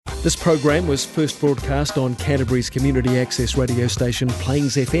This program was first broadcast on Canterbury's community access radio station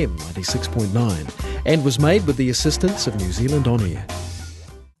Plains FM 96.9 and was made with the assistance of New Zealand On Air.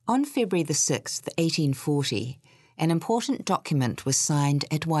 On February the 6th, 1840, an important document was signed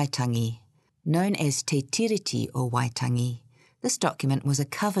at Waitangi. Known as Te Tiriti o Waitangi, this document was a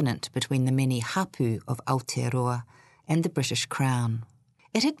covenant between the many hapu of Aotearoa and the British Crown.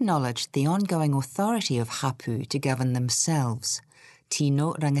 It acknowledged the ongoing authority of hapu to govern themselves,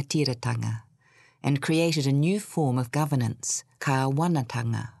 tino rangatiratanga, and created a new form of governance, ka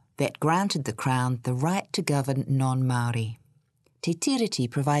wanatanga, that granted the Crown the right to govern non-Māori. Te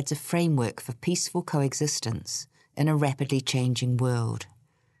Tiriti provides a framework for peaceful coexistence in a rapidly changing world.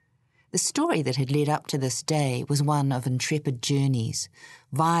 The story that had led up to this day was one of intrepid journeys,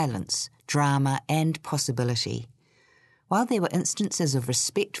 violence, drama and possibility. While there were instances of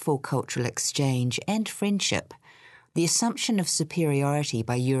respectful cultural exchange and friendship, the assumption of superiority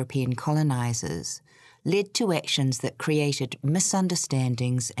by European colonisers led to actions that created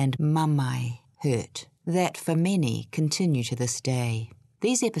misunderstandings and mamai, hurt, that for many continue to this day.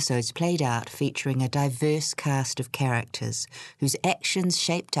 These episodes played out featuring a diverse cast of characters whose actions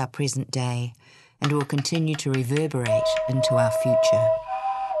shaped our present day and will continue to reverberate into our future.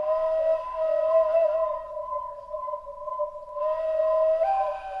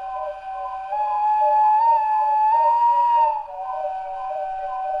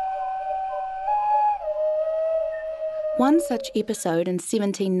 One such episode in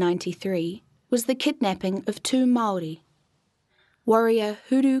 1793 was the kidnapping of two Māori, warrior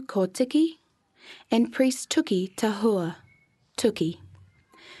Huru ko Tuki and priest Tuki Tahua, Tuki,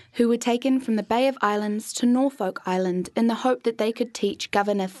 who were taken from the Bay of Islands to Norfolk Island in the hope that they could teach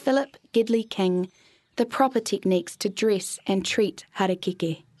Governor Philip Gidley King the proper techniques to dress and treat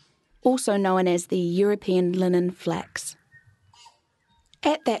harakeke, also known as the European linen flax.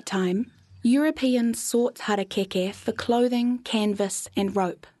 At that time, Europeans sought harakeke for clothing, canvas and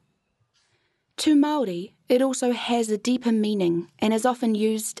rope. To Māori, it also has a deeper meaning and is often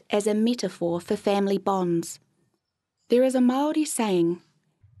used as a metaphor for family bonds. There is a Māori saying,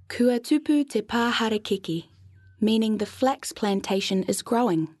 "Kua tupu te pā harakeke," meaning the flax plantation is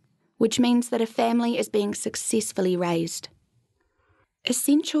growing, which means that a family is being successfully raised.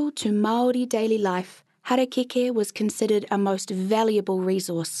 Essential to Māori daily life, harakeke was considered a most valuable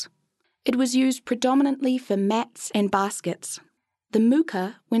resource. It was used predominantly for mats and baskets. The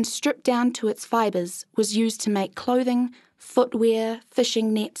muka, when stripped down to its fibres, was used to make clothing, footwear,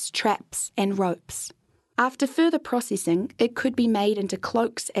 fishing nets, traps and ropes. After further processing, it could be made into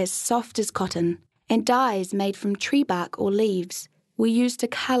cloaks as soft as cotton, and dyes made from tree bark or leaves were used to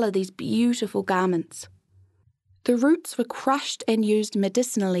colour these beautiful garments. The roots were crushed and used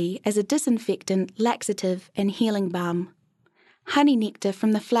medicinally as a disinfectant, laxative and healing balm. Honey nectar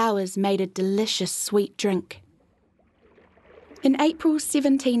from the flowers made a delicious sweet drink. In April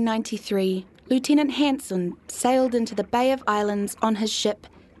 1793, Lieutenant Hanson sailed into the Bay of Islands on his ship,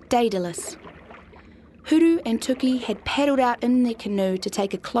 Daedalus. Huru and Tuki had paddled out in their canoe to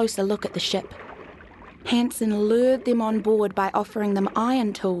take a closer look at the ship. Hanson lured them on board by offering them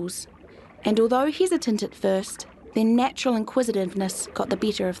iron tools, and although hesitant at first, their natural inquisitiveness got the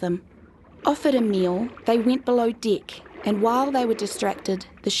better of them. Offered a meal, they went below deck, and while they were distracted,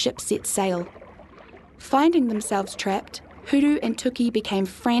 the ship set sail. Finding themselves trapped, Huru and Tuki became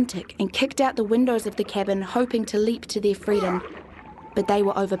frantic and kicked out the windows of the cabin, hoping to leap to their freedom, but they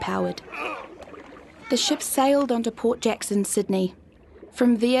were overpowered. The ship sailed onto Port Jackson, Sydney.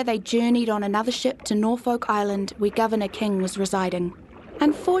 From there they journeyed on another ship to Norfolk Island, where Governor King was residing.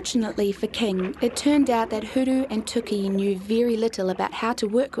 Unfortunately for King, it turned out that Huru and Tuki knew very little about how to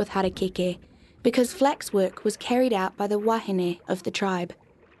work with harakeke, because flax work was carried out by the wahine of the tribe.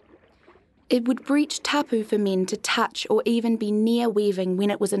 It would breach tapu for men to touch or even be near weaving when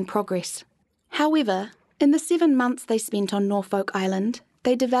it was in progress. However, in the 7 months they spent on Norfolk Island,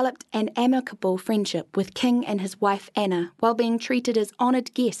 they developed an amicable friendship with King and his wife Anna while being treated as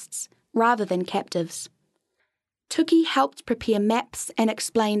honoured guests rather than captives. Tuki helped prepare maps and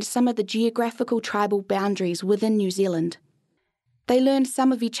explained some of the geographical tribal boundaries within New Zealand. They learned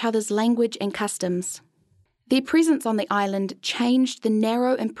some of each other's language and customs. Their presence on the island changed the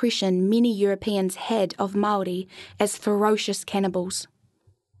narrow impression many Europeans had of Māori as ferocious cannibals.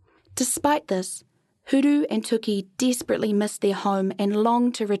 Despite this, Huru and Tuki desperately missed their home and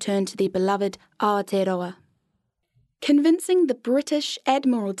longed to return to their beloved Aotearoa. Convincing the British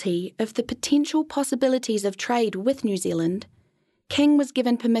Admiralty of the potential possibilities of trade with New Zealand, King was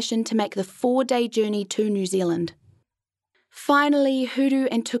given permission to make the 4-day journey to New Zealand. Finally, Huru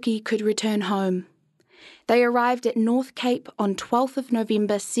and Tuki could return home. They arrived at North Cape on 12th of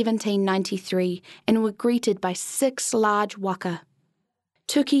November 1793 and were greeted by 6 large waka.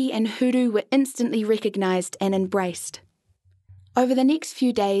 Tuki and Huru were instantly recognised and embraced. Over the next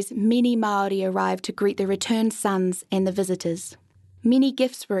few days, many Māori arrived to greet the returned sons and the visitors. Many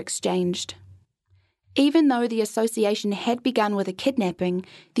gifts were exchanged. Even though the association had begun with a kidnapping,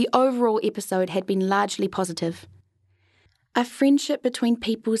 the overall episode had been largely positive. A friendship between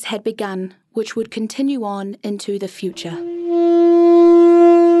peoples had begun, which would continue on into the future.